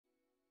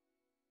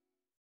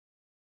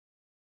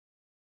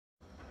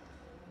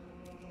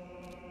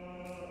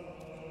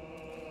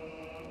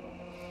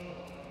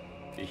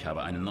ich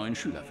habe einen neuen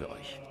Schüler für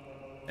euch.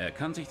 Er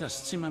kann sich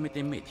das Zimmer mit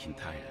dem Mädchen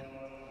teilen.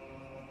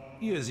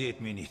 Ihr seht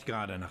mir nicht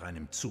gerade nach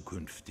einem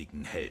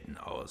zukünftigen Helden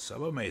aus,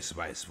 aber Mace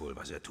weiß wohl,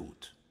 was er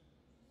tut.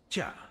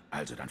 Tja,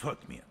 also dann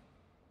folgt mir.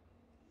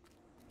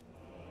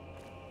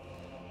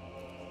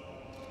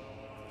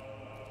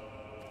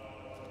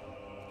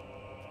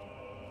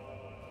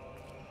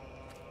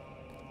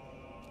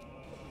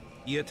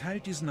 Ihr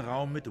teilt diesen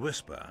Raum mit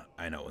Whisper,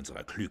 einer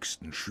unserer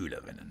klügsten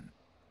Schülerinnen.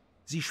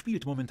 Sie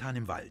spielt momentan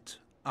im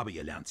Wald, aber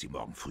ihr lernt sie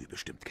morgen früh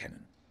bestimmt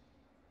kennen.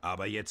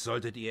 Aber jetzt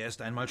solltet ihr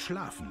erst einmal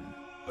schlafen.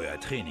 Euer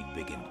Training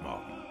beginnt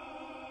morgen.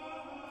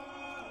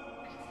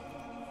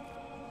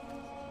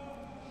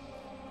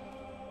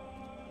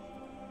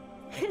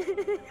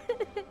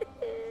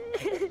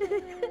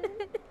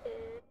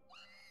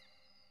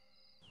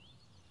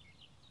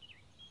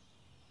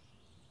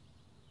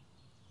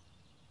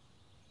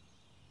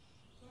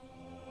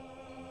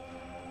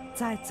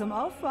 Zeit zum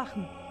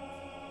Aufwachen.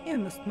 Ihr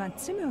müsst mein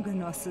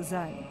Zimmergenosse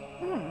sein.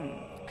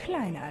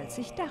 Kleiner als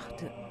ich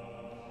dachte.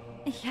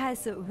 Ich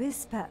heiße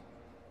Whisper.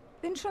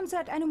 Bin schon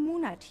seit einem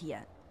Monat hier.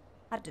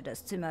 Hatte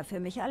das Zimmer für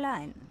mich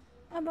allein.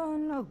 Aber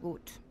na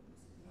gut.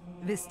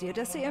 Wisst ihr,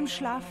 dass ihr im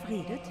Schlaf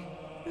redet?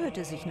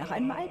 Hörte sich nach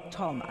einem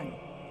Albtraum an.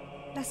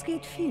 Das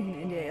geht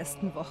vielen in der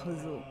ersten Woche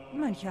so.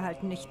 Manche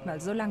halten nicht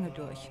mal so lange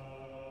durch.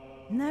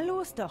 Na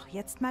los doch,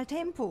 jetzt mal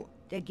Tempo.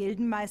 Der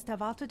Gildenmeister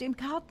wartet im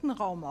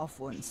Kartenraum auf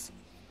uns.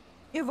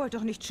 Ihr wollt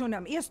doch nicht schon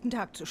am ersten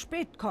Tag zu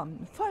spät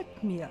kommen.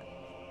 Folgt mir.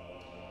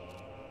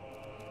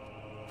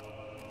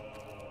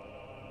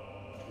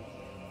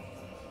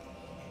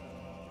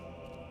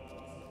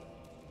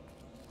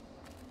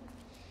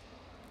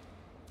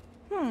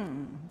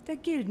 Der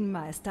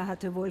Gildenmeister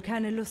hatte wohl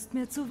keine Lust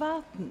mehr zu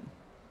warten.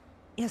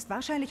 Er ist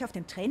wahrscheinlich auf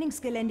dem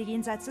Trainingsgelände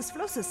jenseits des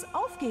Flusses.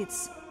 Auf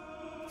geht's!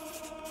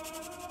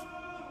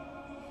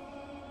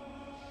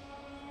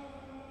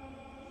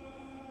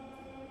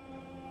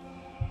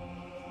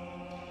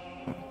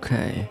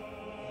 Okay.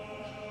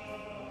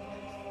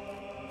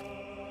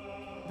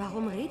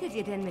 Warum redet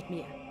ihr denn mit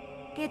mir?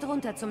 Geht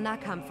runter zum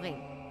Nahkampfring.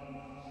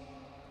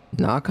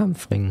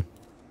 Nahkampfring.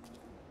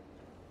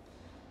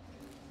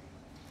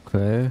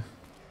 Okay.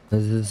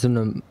 Das ist so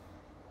eine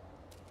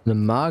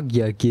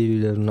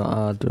Magiergilde, eine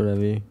Art, oder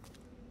wie?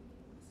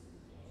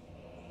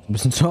 Ein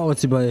bisschen so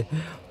aus wie bei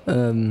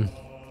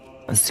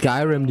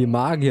Skyrim, die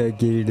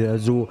Magiergilde.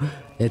 Also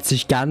jetzt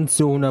nicht ganz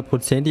so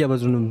hundertprozentig, aber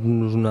so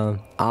eine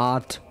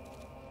Art.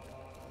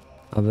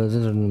 Aber es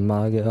ist eine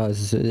Magier.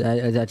 Ja,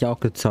 er hat ja auch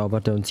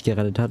gezaubert, der uns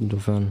gerettet hat,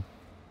 insofern.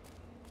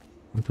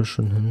 Kommt das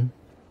schon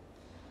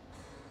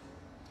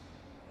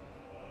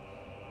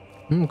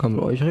hin? Kann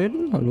mit euch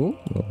reden? Hallo?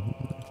 Ja.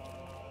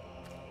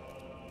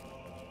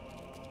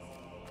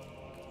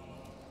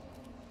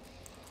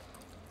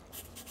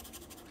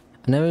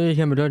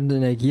 Annivesary bedeutende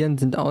Energien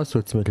sind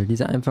Ausdrucksmittel.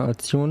 Diese einfachen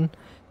Aktionen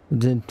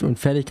und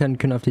Fertigkeiten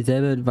können auf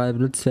dieselbe Weise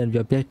benutzt werden wie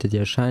Objekte, die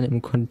erscheinen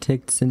im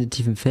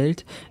kontextsensitiven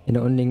Feld in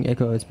der unten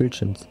Ecke eures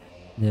Bildschirms,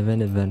 in der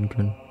Wände werden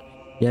können.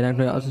 Ihr erlangt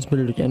neue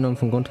Ausdrucksmittel durch Änderung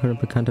von Grundregeln,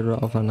 Bekanntheit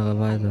oder auf andere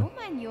Weise. Hallo,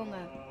 mein Junge.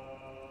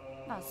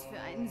 Was für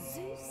ein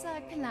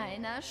süßer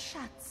kleiner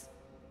Schatz.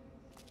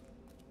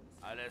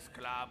 Alles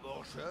klar,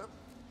 Bursche?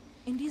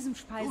 In diesem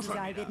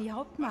Speisesaal werden die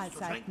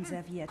Hauptmahlzeiten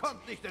serviert.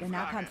 Der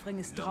Nahkampfring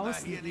ist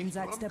draußen,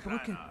 jenseits der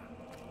Brücke.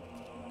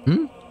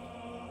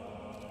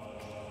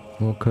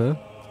 Okay.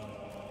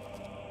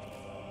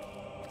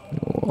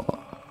 Oh.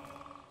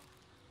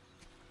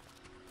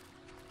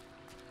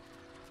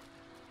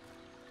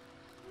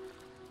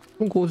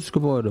 Ein großes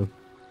Gebäude.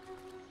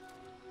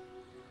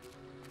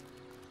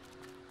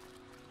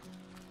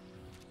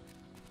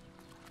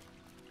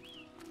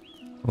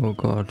 Oh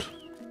Gott.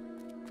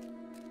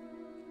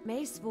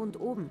 Mace wohnt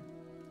oben,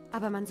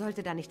 aber man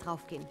sollte da nicht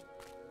draufgehen.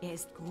 Er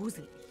ist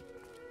gruselig.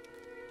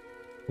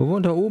 Wo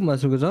wohnt er oben,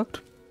 hast du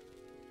gesagt?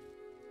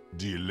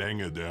 Die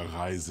Länge der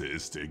Reise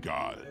ist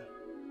egal.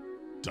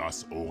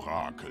 Das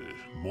Orakel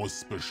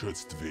muss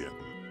beschützt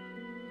werden.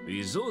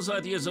 Wieso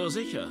seid ihr so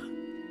sicher?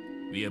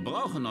 Wir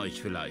brauchen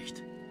euch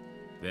vielleicht.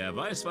 Wer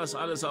weiß, was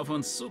alles auf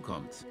uns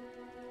zukommt.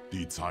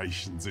 Die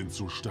Zeichen sind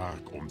zu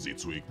stark, um sie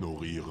zu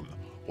ignorieren.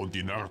 Und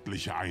die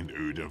nördliche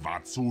Einöde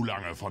war zu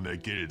lange von der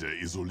Gilde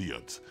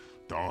isoliert.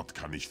 Dort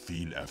kann ich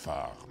viel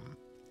erfahren.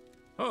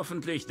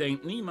 Hoffentlich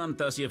denkt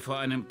niemand, dass ihr vor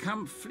einem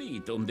Kampf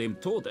flieht, um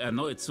dem Tod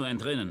erneut zu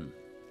entrinnen.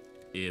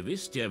 Ihr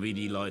wisst ja, wie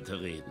die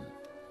Leute reden.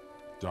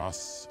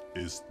 Das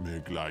ist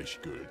mir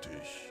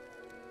gleichgültig.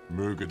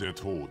 Möge der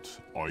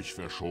Tod euch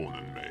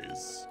verschonen,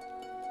 Mace.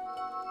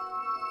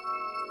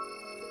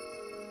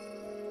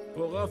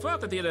 Worauf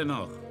wartet ihr denn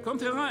noch?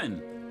 Kommt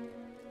herein!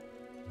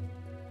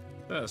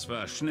 Das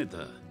war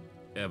Schnitter.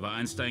 Er war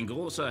einst ein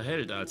großer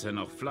Held, als er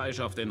noch Fleisch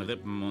auf den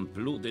Rippen und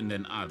Blut in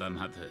den Adern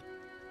hatte.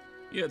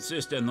 Jetzt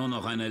ist er nur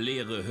noch eine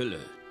leere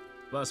Hülle.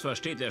 Was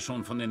versteht er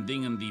schon von den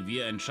Dingen, die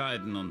wir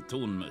entscheiden und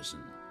tun müssen?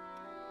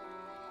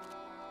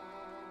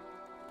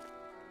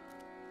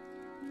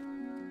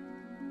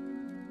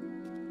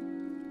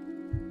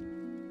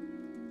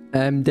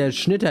 Der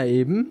Schnitter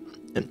eben,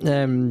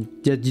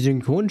 die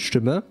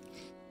Synchronstimme,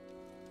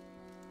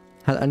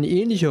 hat eine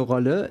ähnliche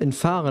Rolle in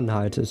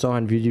Fahrenheit. Ist auch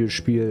ein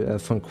Videospiel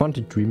von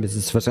Quantic Dream. Es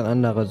ist was ganz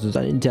anderes. Es ist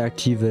ein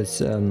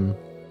interaktives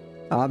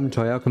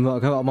Abenteuer. Können wir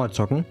auch mal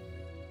zocken.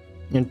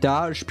 Und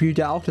da spielt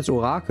er auch das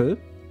Orakel.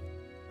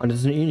 Und das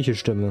ist eine ähnliche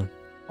Stimme.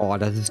 Oh,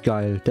 das ist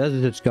geil. Das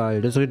ist jetzt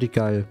geil. Das ist richtig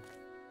geil.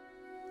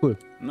 Cool.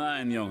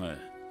 Nein, Junge.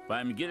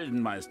 Beim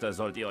Gildenmeister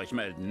sollt ihr euch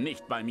melden,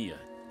 nicht bei mir.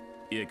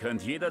 Ihr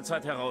könnt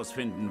jederzeit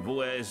herausfinden,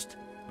 wo er ist,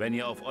 wenn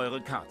ihr auf eure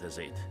Karte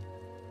seht.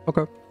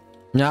 Okay.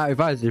 Ja, ich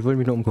weiß. Ich wollte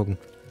mich nur umgucken.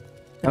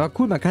 Aber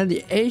cool, man kann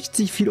sich echt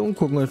viel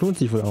umgucken. Das lohnt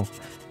sich wohl auch.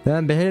 Wenn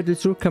man behälter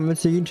durchsucht, kann man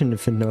Gegenstände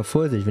finden. Aber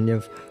Vorsicht, wenn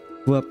ihr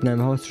vorhabt, in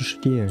einem Haus zu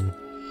stehlen.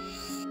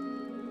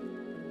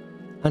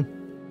 An.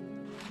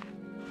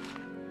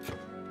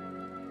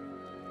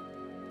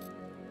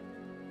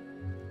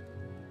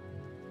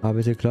 Habe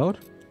ich geklaut?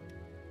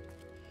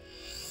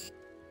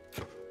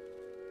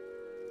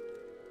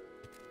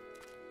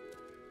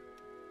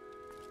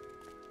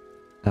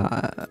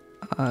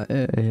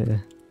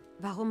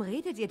 Warum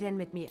redet ihr denn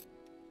mit mir?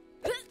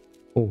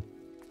 Oh.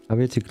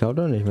 Habe ich jetzt geklaut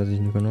oder nicht? Weiß ich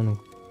nicht, keine Ahnung.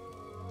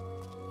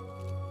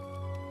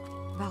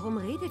 Warum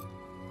redet...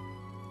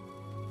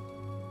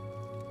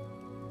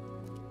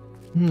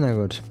 Na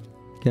gut.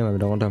 Gehen wir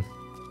wieder runter.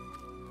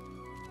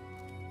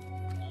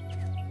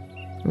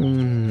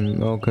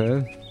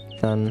 Okay.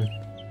 Dann...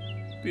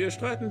 Wir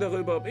streiten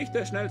darüber, ob ich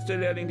der schnellste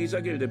Lehrling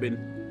dieser Gilde bin.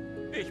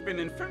 Ich bin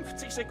in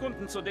 50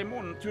 Sekunden zur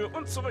Dämonentür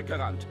und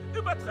zurückgerannt.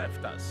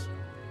 Übertrefft das.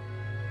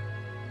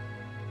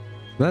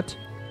 Was?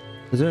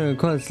 Wir sind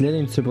gekommen, als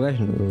Lehrling zu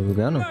brechen. Oder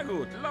gerne. Na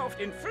gut, lauft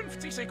in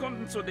 50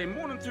 Sekunden zur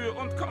Dämonentür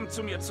und kommt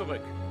zu mir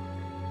zurück.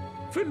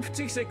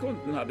 50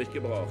 Sekunden habe ich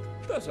gebraucht.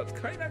 Das hat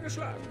keiner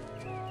geschlagen.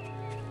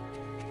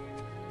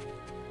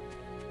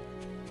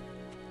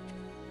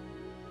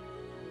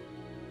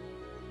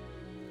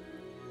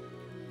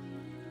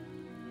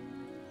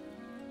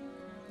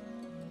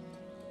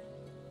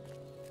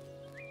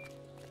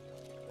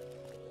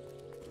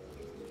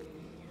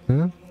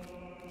 Hm?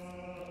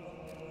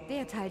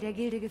 Der Teil der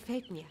Gilde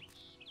gefällt mir.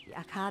 Die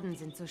Arkaden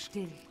sind so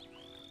still.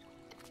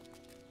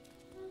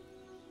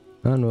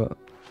 Ja, nur...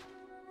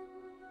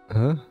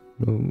 Hä?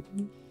 Nur...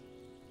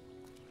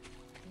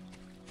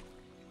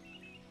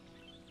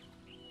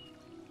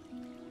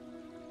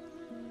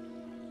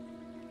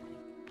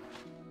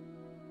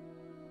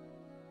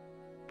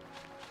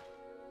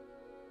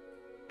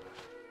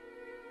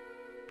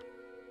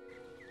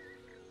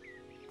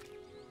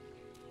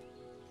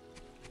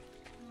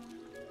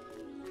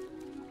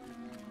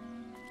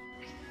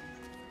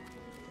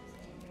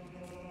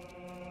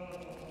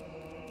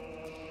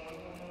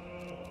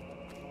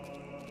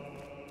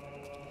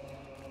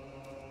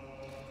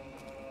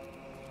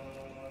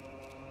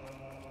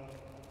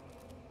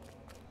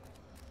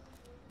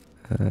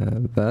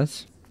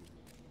 Was?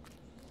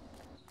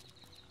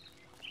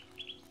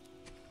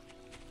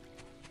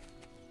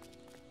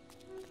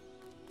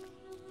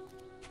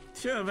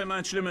 Tja, wenn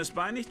mein schlimmes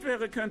Bein nicht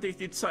wäre, könnte ich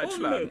die Zeit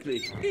schlagen.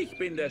 Unmöglich. Ich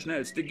bin der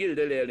schnellste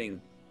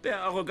Gildelehrling.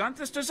 Der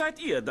arroganteste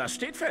seid ihr, das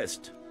steht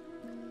fest.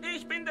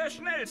 Ich bin der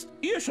schnellste.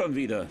 Ihr schon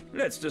wieder.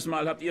 Letztes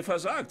Mal habt ihr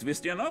versagt,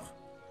 wisst ihr noch?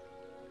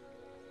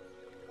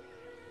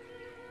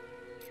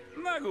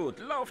 Na gut,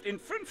 lauft in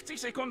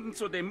 50 Sekunden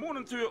zur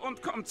Dämonentür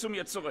und kommt zu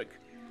mir zurück.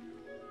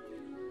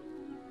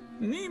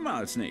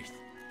 Niemals nicht.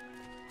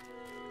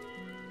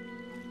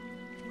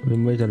 Wie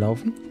muss ich da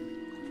laufen?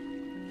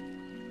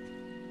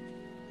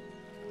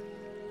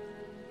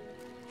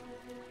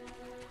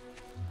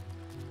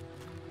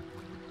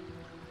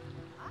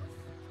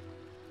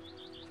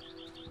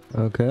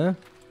 Okay.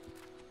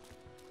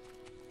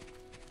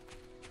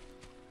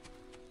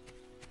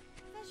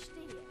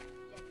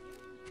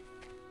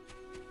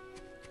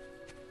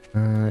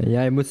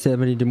 Ja, ihr müsst ja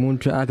immer die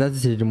Dämonentür... Ah, das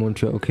ist die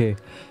Dämonentür, okay.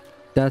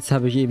 Das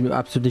habe ich eben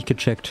absolut nicht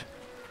gecheckt.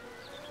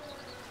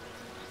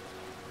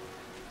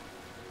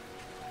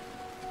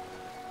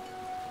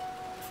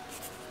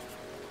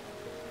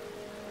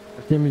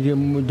 Nachdem ihr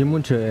die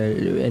Dämonentür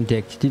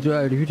entdeckt. Die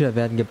duale Hüter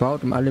werden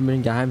gebaut, um alle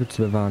Mittel Geheime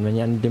zu bewahren. Wenn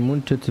ihr eine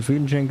Dämonentür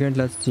zufriedenstellen könnt,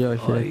 lasst sie euch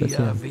vielleicht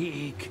passieren. Euer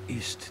Weg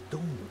ist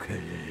dunkel.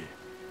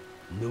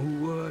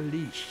 Nur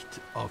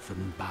Licht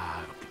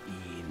offenbart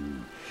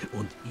ihn.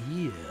 Und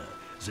ihr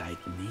seid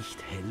nicht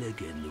helle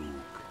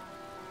genug.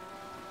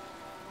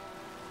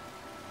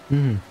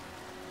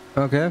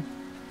 Okay.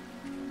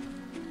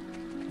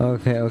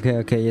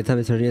 Okay. Jetzt habe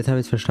ich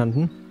es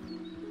verstanden.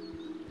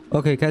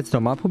 Okay, kannst du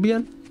noch mal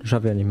probieren? Das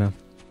schaffe ich ja nicht mehr.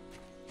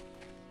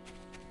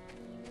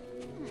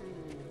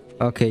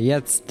 Okay,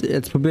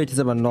 jetzt probiere ich das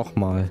aber noch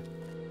mal.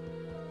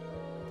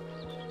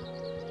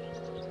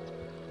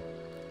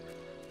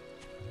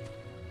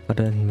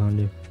 Da hinten waren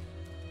die.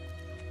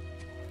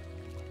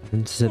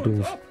 Das ist ja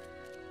doof.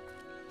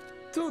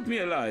 Tut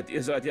mir leid,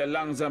 ihr seid ja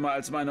langsamer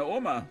als meine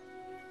Oma.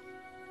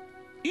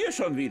 Ihr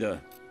schon wieder.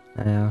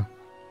 Naja.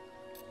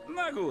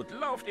 Na gut,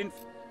 lauft in...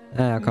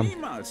 Ja, komm.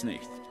 Niemals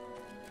nicht.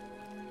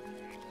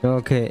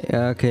 Okay,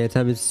 jetzt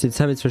habe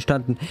ich's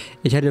verstanden.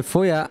 Ich hatte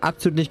vorher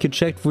absolut nicht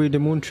gecheckt, wo die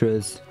Dämonentür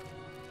ist.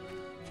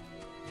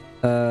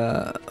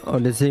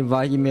 Und deswegen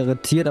war ich eben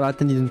irritiert, aber hat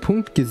dann diesen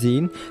Punkt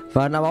gesehen,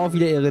 war dann aber auch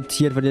wieder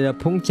irritiert, weil der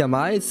Punkt ja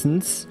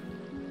meistens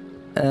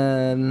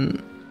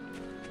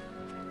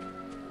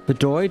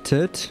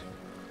bedeutet,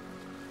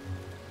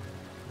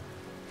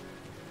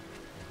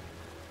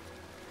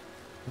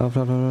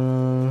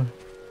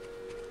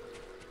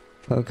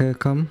 okay,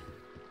 komm.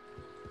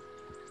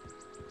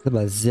 Das ist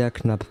aber sehr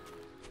knapp.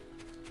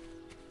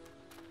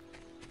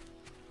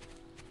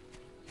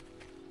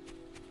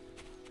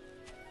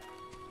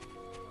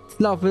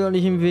 Lauf mir doch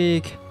nicht im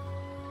Weg.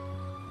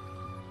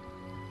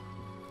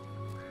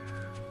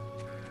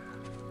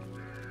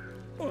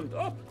 Und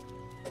ob?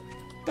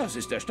 Das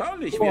ist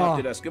erstaunlich. Wie Boah. habt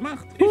ihr das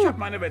gemacht? Ich habe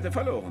meine Wette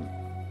verloren.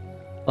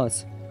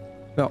 Was?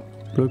 Ja,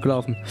 blöd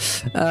gelaufen.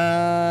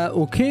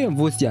 Okay, und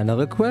wo ist die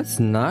andere Quest?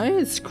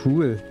 Nice,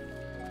 cool.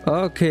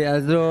 Okay,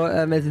 also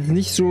es ist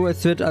nicht so,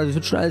 es wird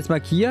schon alles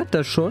markiert,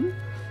 das schon.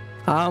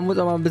 Aber man muss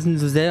aber ein bisschen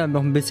so selber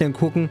noch ein bisschen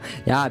gucken.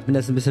 Ja, ich bin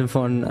das ein bisschen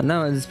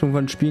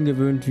von Spielen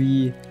gewöhnt,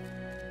 wie...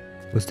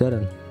 Wo ist der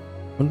denn?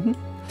 Unten?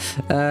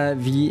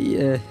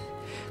 Wie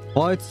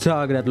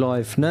heutzutage das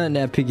läuft, ne? In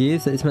der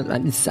RPGs, da ist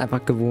man ist es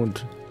einfach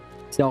gewohnt.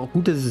 Ist ja auch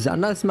gut, dass es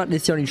anders macht.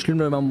 Ist ja auch nicht schlimm,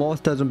 wenn man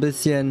braucht da so ein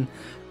bisschen.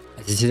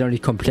 Es ist ja auch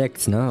nicht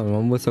komplex, ne?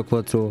 Man muss doch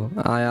kurz so,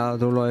 ja,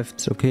 so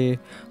läuft's, okay,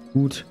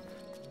 gut.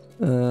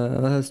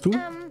 Was hast du?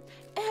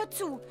 Hör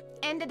zu.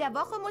 Ende der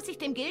Woche muss ich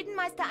dem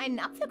Gildenmeister einen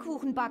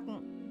Apfelkuchen backen.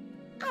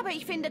 Aber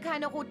ich finde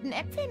keine roten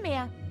Äpfel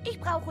mehr.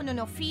 Ich brauche nur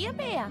noch 4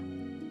 mehr.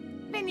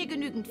 Wenn ihr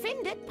genügend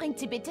findet, bringt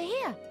sie bitte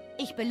her.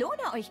 Ich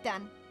belohne euch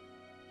dann.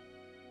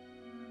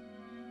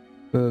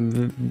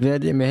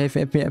 Werdet ihr mir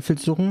helfen, mir Äpfel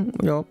zu suchen?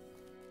 Ja.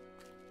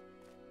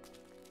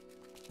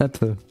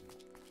 Äpfel.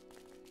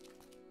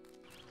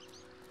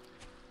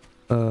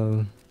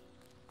 Haben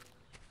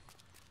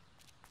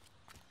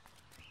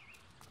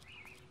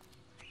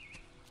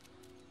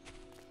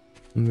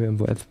wir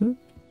irgendwo Äpfel?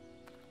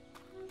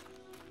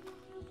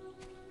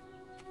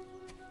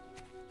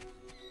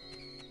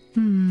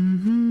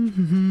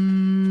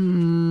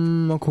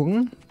 Mal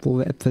gucken, wo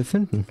wir Äpfel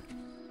finden.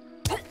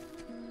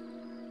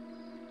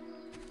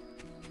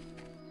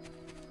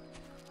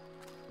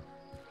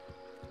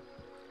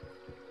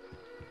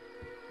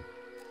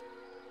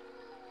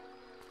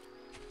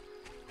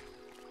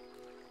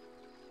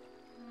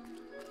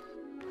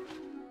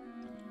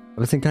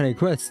 Aber es sind keine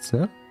Quests,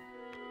 ne?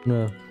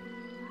 Ne.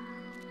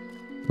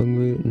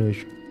 Irgendwie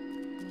nicht.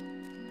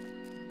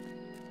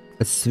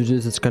 Es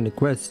ist jetzt keine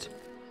Quest.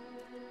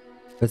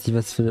 Weiß nicht,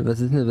 was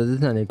ist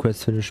denn eine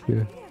Quest für das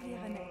Spiel?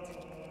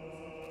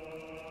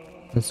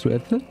 Hast du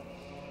Äpfel?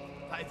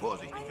 Sei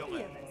vorsichtig,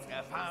 Junge.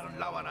 Erfahren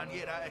lauern an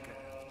jeder Ecke.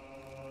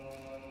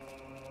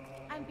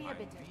 Ein Bier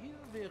bitte.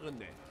 Bier wäre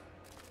nett.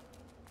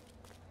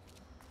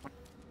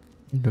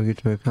 Da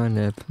gibt mir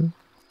keine Äpfel.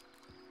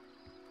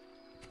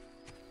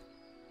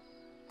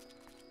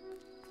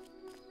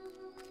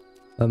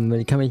 Kann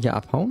man hier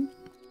abhauen?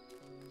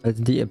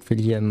 Also die Äpfel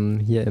hier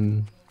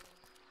im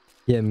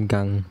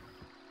Gang.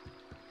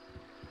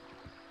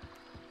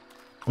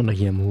 Oder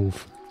hier im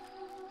Hof.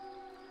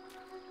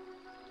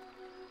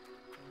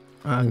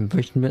 Ah, wir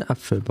möchten einen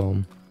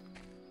Apfelbaum.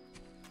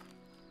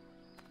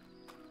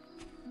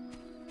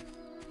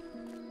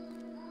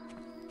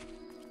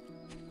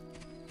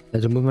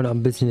 Also muss man auch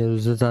ein bisschen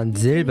sozusagen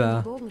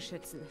Silber.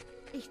 Bogenschützen.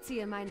 Ich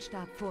ziehe meinen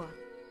Stab vor.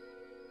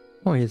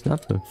 Oh, hier ist ein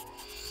Apfel.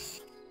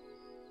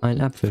 Ein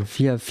Apfel.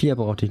 4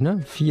 brauchte ich,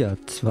 ne? 4,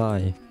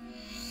 2.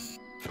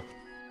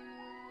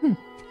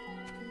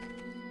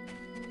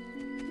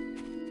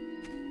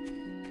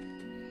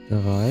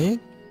 3.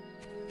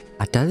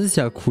 Ah, das ist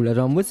ja cool.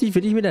 Also man muss sich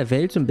wirklich mit der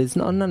Welt so ein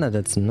bisschen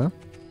auseinandersetzen, ne?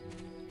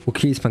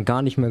 Okay, ist man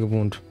gar nicht mehr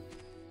gewohnt.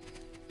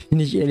 Bin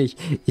ich ehrlich,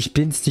 ich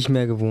bin's nicht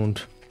mehr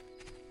gewohnt.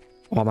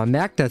 Oh, man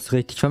merkt das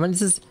richtig, weil man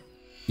ist es...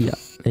 Ja,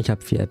 ich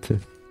habe 4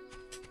 Äpfel.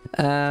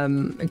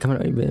 Kann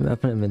man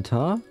über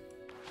Inventar?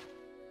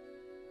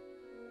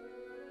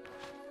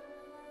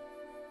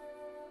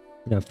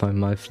 Ja, vor allem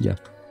mal 4.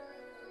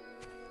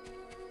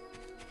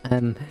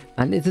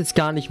 Man ist es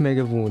gar nicht mehr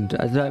gewohnt.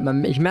 Also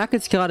ich merke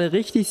jetzt gerade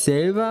richtig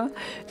selber,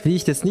 wie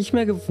ich das nicht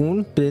mehr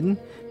gewohnt bin,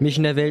 mich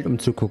in der Welt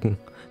umzugucken.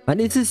 Man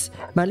ist es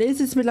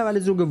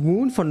mittlerweile so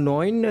gewohnt von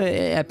neuen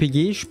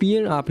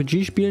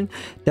RPG-Spielen,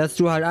 dass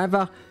du halt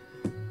einfach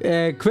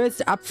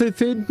Quest, Apfel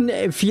finden,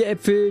 4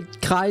 Äpfel,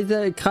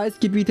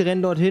 Kreisgebiet,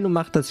 renn dorthin und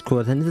macht das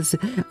kurz. Dann ist es,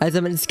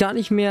 also man ist gar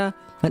nicht mehr,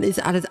 man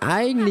ist alles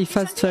eigentlich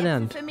fast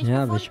verlernt.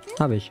 Ja,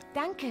 hab ich.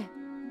 Danke.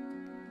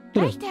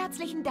 Ja. Recht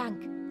herzlichen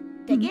Dank.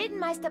 Der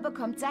Gildenmeister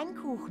bekommt seinen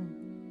Kuchen.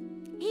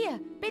 Hier,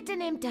 bitte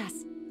nehmt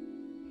das.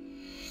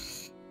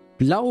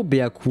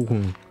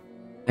 Blaubeerkuchen.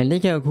 Ein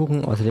leckerer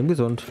Kuchen, außerdem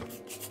gesund.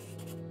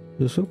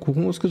 Das ist,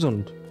 Kuchen ist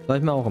gesund. Sag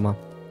ich mir auch immer.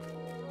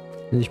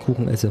 Wenn ich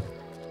Kuchen esse.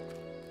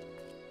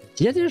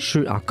 Sehr, sehr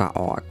schön. Ach,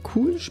 oh,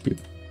 cooles Spiel.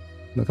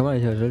 Man kann man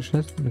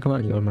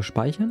nicht auch mal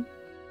speichern?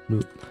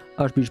 Nö.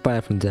 Aber das Spiel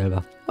speichert von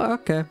selber.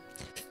 Okay.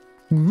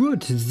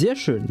 Gut, sehr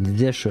schön,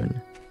 sehr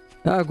schön.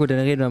 Ja gut, dann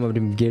reden wir mal mit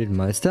dem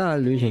Gildenmeister.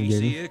 Hallöchen, Ich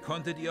Gilden. sehe,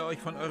 konntet ihr euch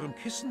von eurem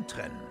Kissen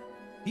trennen.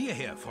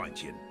 Hierher,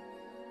 Freundchen.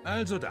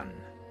 Also dann,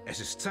 Es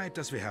ist Zeit,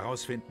 dass wir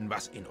herausfinden,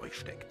 was in euch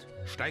steckt.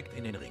 Steigt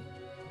in den Ring.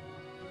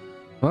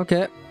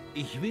 Okay.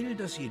 Ich will,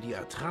 dass ihr die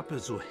Attrappe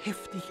so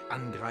heftig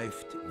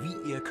angreift,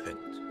 wie ihr könnt.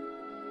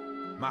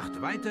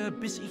 Macht weiter,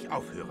 bis ich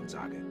aufhören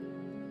sage.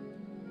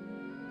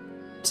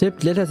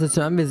 Tippt Leertaste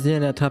zum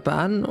Anvisieren der Attrappe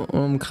an,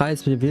 um im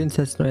Kreis mit dem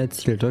Willenstest euer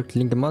Ziel. Drückt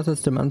linke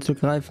Maustaste, um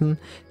anzugreifen.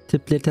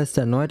 Tippt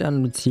Leertaste erneut an,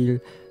 um die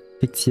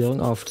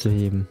Zielfixierung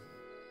aufzuheben.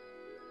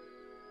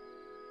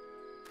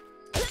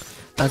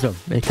 Also,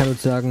 ich kann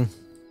uns sagen...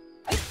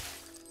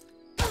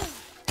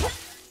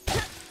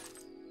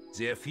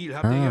 Sehr viel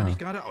habt ihr ja nicht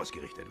gerade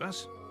ausgerichtet,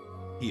 was?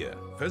 Hier,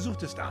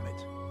 versucht es damit.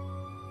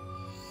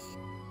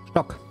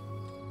 Stock.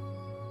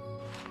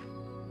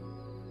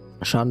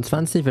 Schaden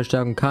 20,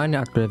 Verstärkung keine,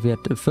 aktueller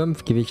Wert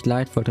 5, Gewicht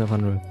leicht, Volltreffer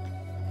 0.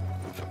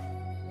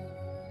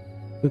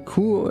 Drückt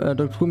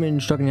Q, mir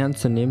den Stock in die Hand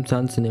zu nehmen,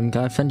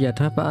 greift dann die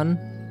Attrappe an,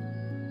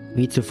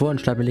 wie zuvor, und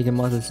schreibt die linke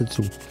Maustaste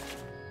zu.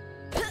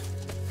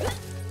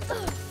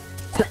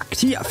 Zack,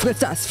 hier, friss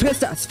das, friss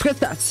das, friss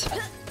das!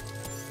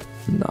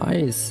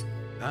 Nice.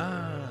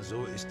 Ah,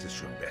 so ist es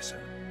schon besser.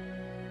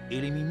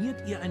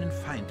 Eliminiert ihr einen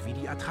Feind wie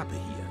die Attrappe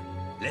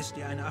hier, lässt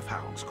ihr eine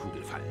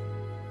Erfahrungskugel fallen.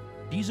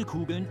 Diese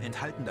Kugeln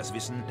enthalten das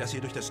Wissen, das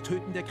ihr durch das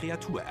Töten der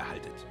Kreatur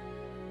erhaltet.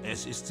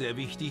 Es ist sehr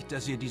wichtig,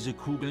 dass ihr diese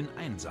Kugeln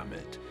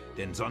einsammelt,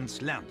 denn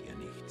sonst lernt ihr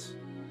nichts.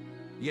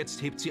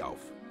 Jetzt hebt sie auf.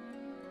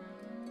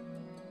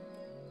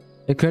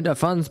 Ihr könnt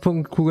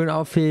Erfahrungspunktkugeln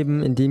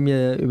aufheben, indem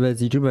ihr über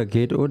sie drüber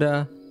geht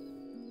oder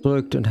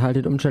drückt und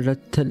haltet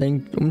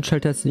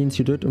Umschalttaste links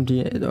gedrückt, um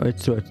die euch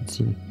zu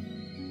ziehen.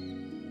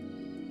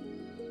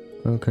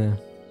 Okay.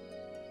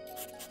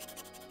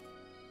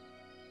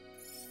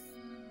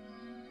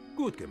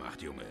 Gut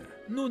gemacht, Junge.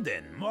 Nun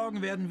denn,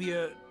 morgen werden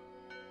wir...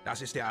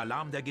 Das ist der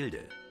Alarm der Gilde.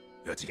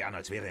 Hört sich an,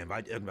 als wäre im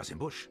Wald irgendwas im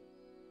Busch.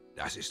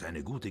 Das ist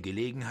eine gute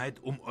Gelegenheit,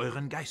 um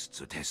euren Geist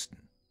zu testen.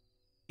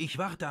 Ich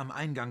warte am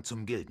Eingang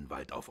zum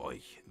Gildenwald auf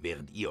euch,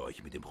 während ihr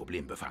euch mit dem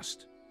Problem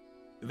befasst.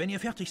 Wenn ihr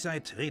fertig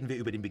seid, reden wir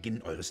über den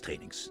Beginn eures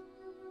Trainings.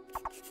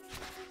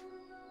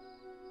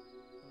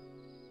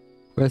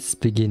 Was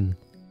Beginn?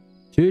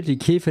 Töte die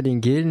Käfer den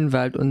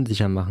Gildenwald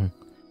unsicher machen.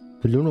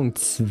 Belohnung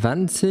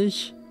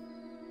 20.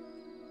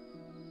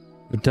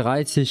 Mit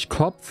 30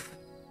 Kopf.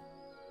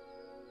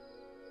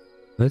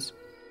 Was?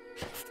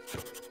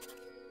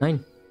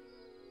 Nein.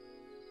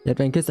 Ihr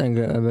habt einen Quest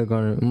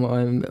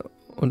begonnen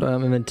und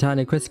eurem Inventar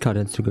eine Questkarte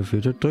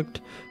hinzugefügt.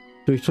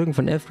 Durch Drücken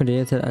von F könnt ihr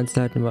jetzt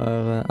Einzelheiten über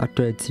eure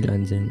aktuelle Ziel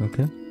einsehen,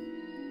 okay?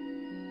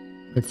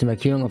 Jetzt die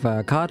Markierung auf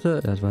eurer Karte,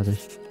 das weiß ich.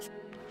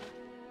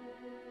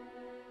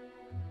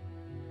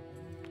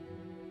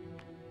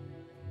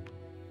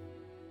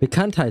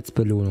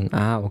 Bekanntheitsbelohnung,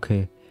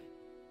 okay.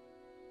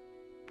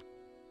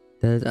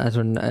 Das ist also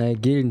ein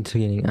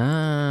Gildentraining.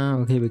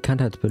 Okay,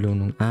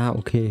 Bekanntheitsbelohnung.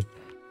 Okay.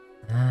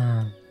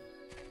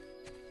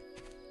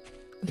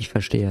 Ich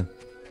verstehe.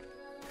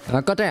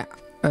 Oh Gott,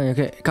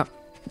 okay, komm.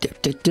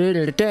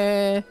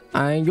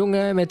 Ein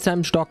Junge mit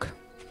seinem Stock.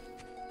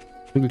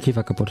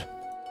 Prügelkäfer kaputt.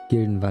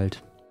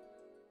 Gildenwald.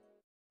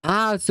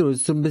 So,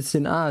 ist so ein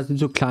bisschen, es sind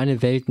so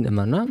kleine Welten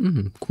immer,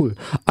 ne? Cool.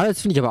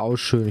 Das finde ich aber auch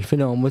schön. Ich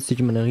finde, man muss sich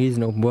immer eine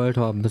riesen Open World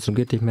haben, bis zum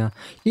geht nicht mehr.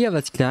 Hier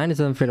was Kleines,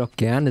 was man vielleicht auch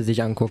gerne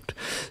sich anguckt.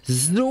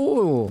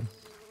 So.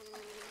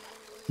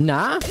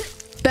 Na?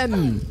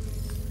 Bam.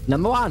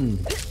 Number 1.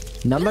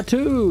 Number 2.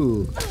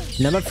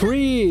 Number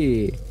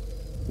 3.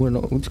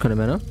 Ups, keine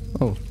mehr, ne?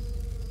 Oh.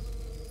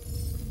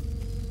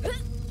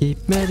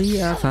 Gib mir die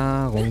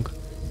Erfahrung.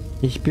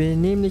 Ich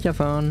bin nämlich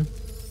erfahren.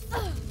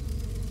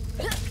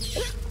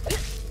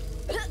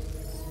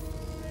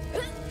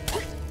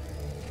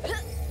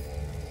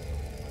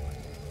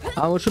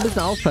 Aber schon ein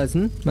bisschen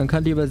aufpassen. Man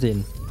kann die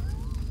übersehen.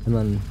 Wenn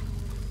man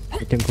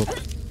mit dem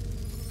guckt.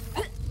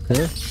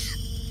 Okay.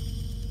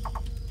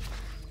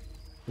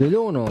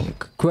 Belohnung.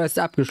 Quest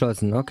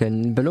abgeschlossen. Okay.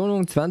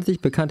 Belohnung 20,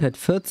 Bekanntheit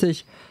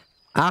 40.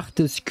 8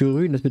 ist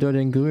grün. Das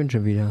bedeutet ein grün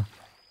schon wieder.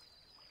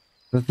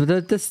 Was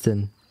bedeutet das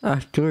denn?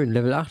 8 grün.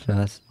 Level 8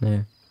 das.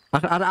 Nee.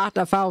 8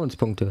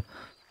 Erfahrungspunkte.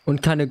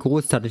 Und keine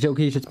Großtaten.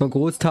 Okay, ich jetzt mal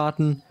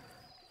Großtaten.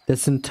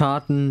 Das sind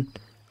Taten,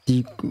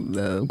 die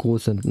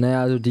groß sind.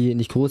 Naja, also die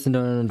nicht groß sind,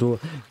 sondern so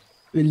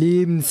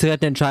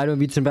lebensrettende Entscheidungen,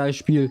 wie zum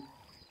Beispiel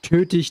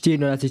töte ich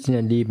den oder lasse ich den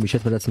ein Leben. Ich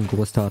schätze mal, das sind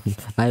Großtaten.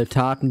 Also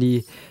Taten,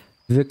 die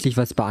wirklich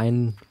was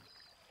beeinflussen.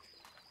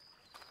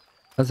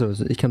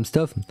 Also, ich kann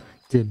stealthen.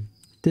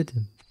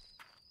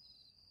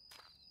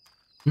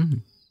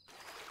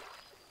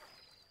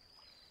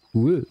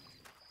 Cool.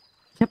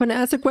 Ich habe meine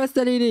erste Quest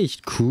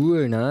erledigt.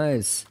 Cool,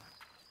 nice.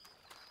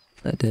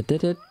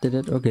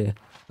 Okay.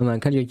 Und man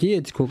kann hier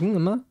jetzt gucken,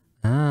 immer.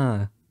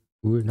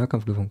 Cool,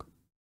 Nahkampfprüfung.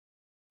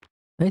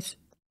 Nice,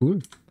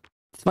 cool.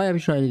 2 habe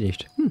ich schon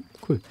erledigt.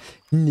 Cool.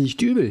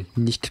 Nicht übel.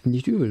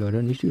 Nicht übel,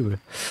 Leute, nicht übel.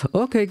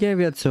 Okay, gehen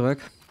wir zurück.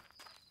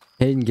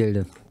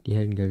 Heldengilde. Die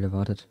Heldengilde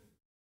wartet.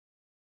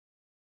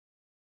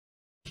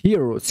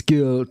 Heroes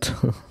Guild.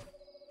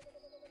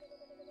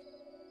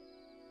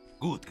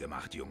 Gut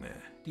gemacht, Junge.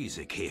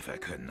 Diese Käfer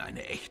können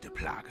eine echte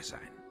Plage sein.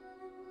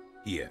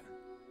 Hier,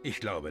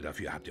 ich glaube,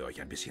 dafür habt ihr euch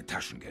ein bisschen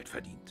Taschengeld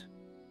verdient.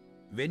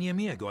 Wenn ihr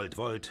mehr Gold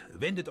wollt,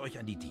 wendet euch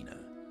an die Diener.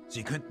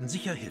 Sie könnten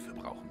sicher Hilfe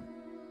brauchen.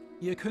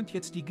 Ihr könnt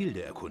jetzt die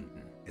Gilde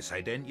erkunden. Es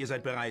sei denn, ihr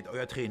seid bereit,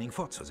 euer Training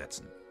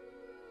fortzusetzen.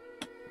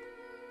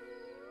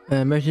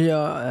 Möchtet ihr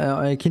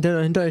eure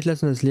Kindheit hinter euch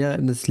lassen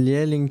und das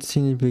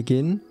Lehrlingsziel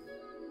beginnen?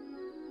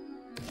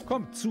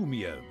 Kommt zu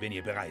mir, wenn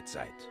ihr bereit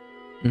seid.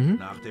 Mhm.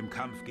 Nach dem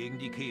Kampf gegen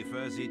die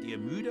Käfer seht ihr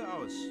müde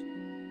aus.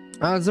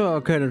 Also,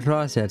 okay, das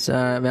war's jetzt. Wir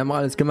haben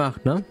alles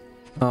gemacht, ne?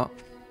 Ja.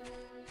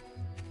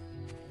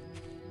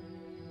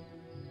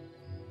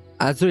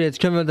 Also, jetzt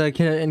können wir da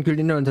Kinder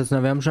endgültig hinter uns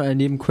lassen. Wir haben schon alle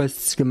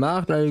Nebenquests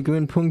gemacht, alle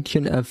grünen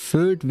Punktchen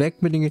erfüllt.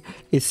 Weg mit den...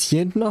 Ist hier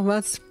hinten noch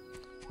was?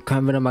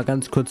 Können wir da mal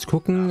ganz kurz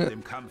gucken. Nach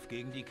dem Kampf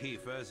gegen die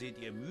Käfer seht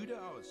ihr müde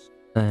aus.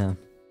 Naja.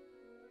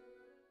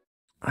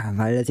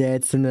 Weil das ja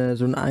jetzt so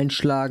ein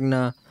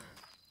einschlagender,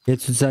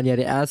 jetzt sozusagen ja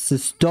der erste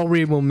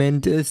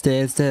Story-Moment ist,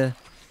 der ist der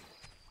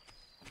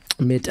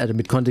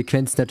mit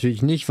Konsequenz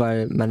natürlich nicht,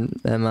 weil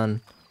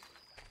man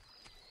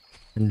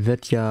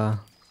wird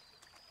ja...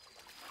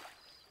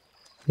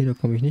 Nee, da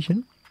komme ich nicht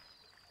hin.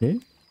 Nee,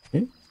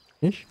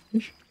 nicht.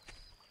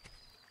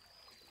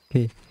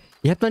 Okay.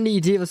 Ich habe noch eine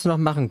Idee, was wir noch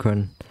machen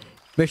können.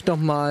 Ich möchte noch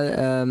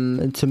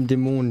mal zum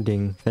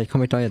Dämonen-Ding. Vielleicht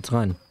komme ich da jetzt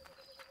rein.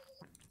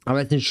 Aber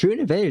es ist eine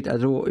schöne Welt.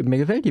 Also, mir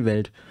gefällt die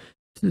Welt.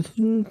 Es ist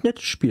ein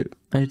nettes Spiel.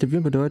 Eine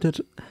Tätowierung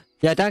bedeutet...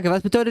 Ja, danke.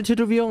 Was bedeutet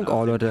Tätowierung?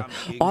 Oh, Leute.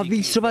 Oh, wie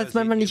ich sowas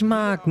manchmal nicht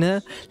mag,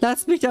 ne?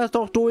 Lasst mich das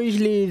doch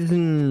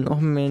durchlesen. Oh,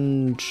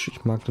 Mensch.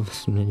 Ich mag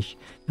das nicht.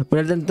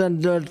 Oder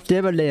dann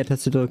selber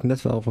Leertaste drücken.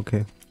 Das war auch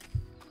okay.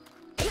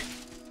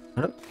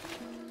 Hallo?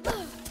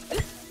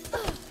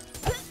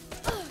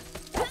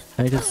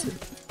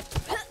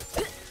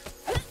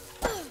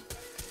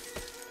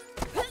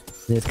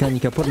 Jetzt kann ich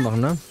nicht kaputt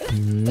machen, ne?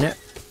 Ne.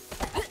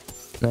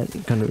 Nein,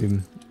 kann nur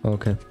üben.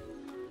 Okay.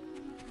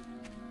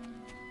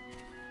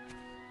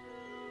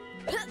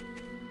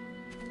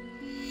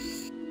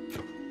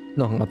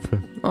 Noch ein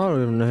Apfel. Ah,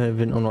 wir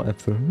werden auch noch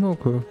Äpfel.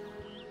 Okay.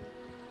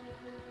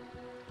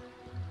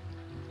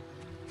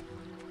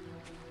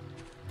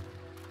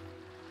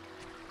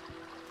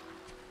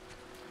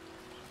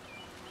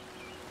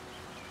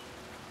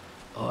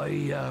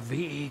 Euer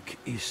Weg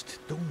ist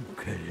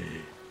dunkel.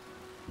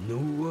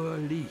 Nur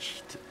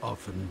Licht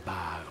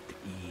offenbart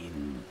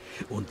ihn.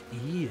 Und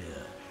ihr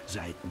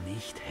seid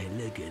nicht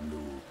helle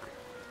genug.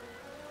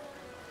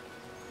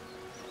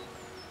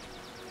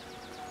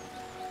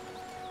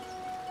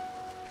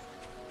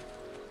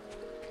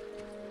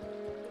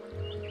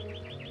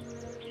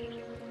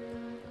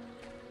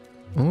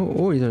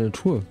 Oh, hier ist eine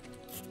Truhe.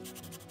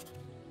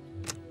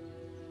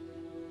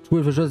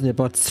 Truhe verschlossen. Ihr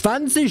braucht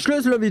 20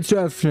 Schlüssel, um die zu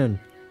öffnen.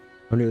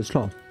 Oh ne, ist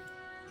klar.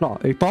 Klar,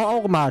 ich brauche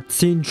auch mal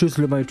 10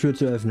 Schlüssel, um meine Tür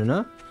zu öffnen,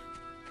 ne?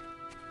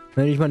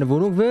 Wenn ich meine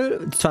Wohnung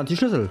will, 20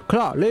 Schlüssel.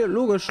 Klar,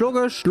 logisch.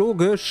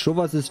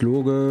 Sowas ist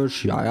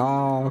logisch.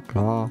 Ja,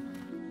 klar.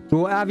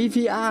 So, wie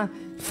viel?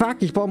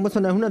 Fuck, muss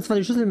man da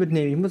 120 Schlüssel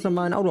mitnehmen. Ich muss noch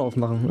mal ein Auto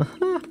aufmachen.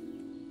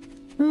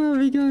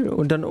 Wie geil.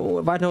 Und dann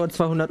weitere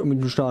 200, um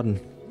ihn zu starten.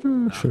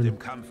 Nach dem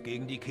Kampf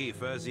gegen die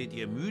Käfer seht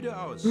ihr müde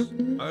aus.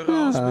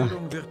 Eure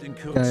Ausbildung wird in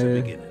Kürze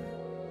beginnen.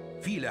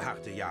 Viele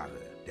harte Jahre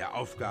der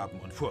Aufgaben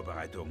und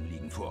Vorbereitungen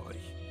liegen vor euch.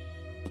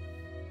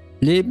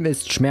 Leben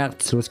ist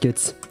Schmerz. Los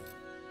geht's.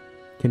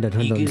 Kindheit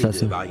hinter uns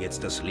lassen. War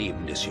jetzt das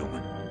Leben des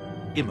Jungen.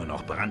 Immer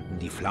noch brannten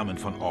die Flammen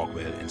von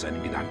Orwell in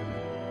seinen Gedanken.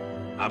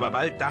 Aber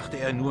bald dachte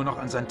er nur noch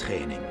an sein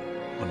Training.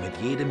 Und mit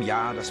jedem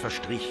Jahr, das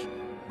verstrich,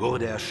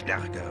 wurde er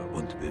stärker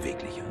und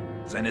beweglicher.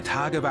 Seine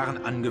Tage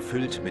waren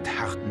angefüllt mit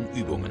harten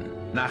Übungen.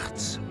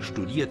 Nachts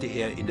studierte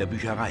er in der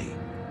Bücherei.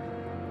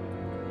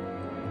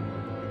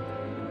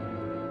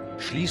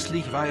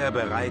 Schließlich war er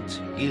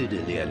bereit,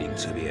 Gildelehrling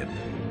zu werden,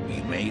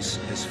 wie Mace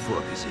es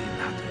vorgesehen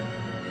hatte.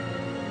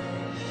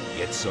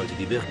 Jetzt sollte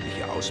die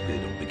wirkliche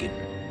Ausbildung beginnen.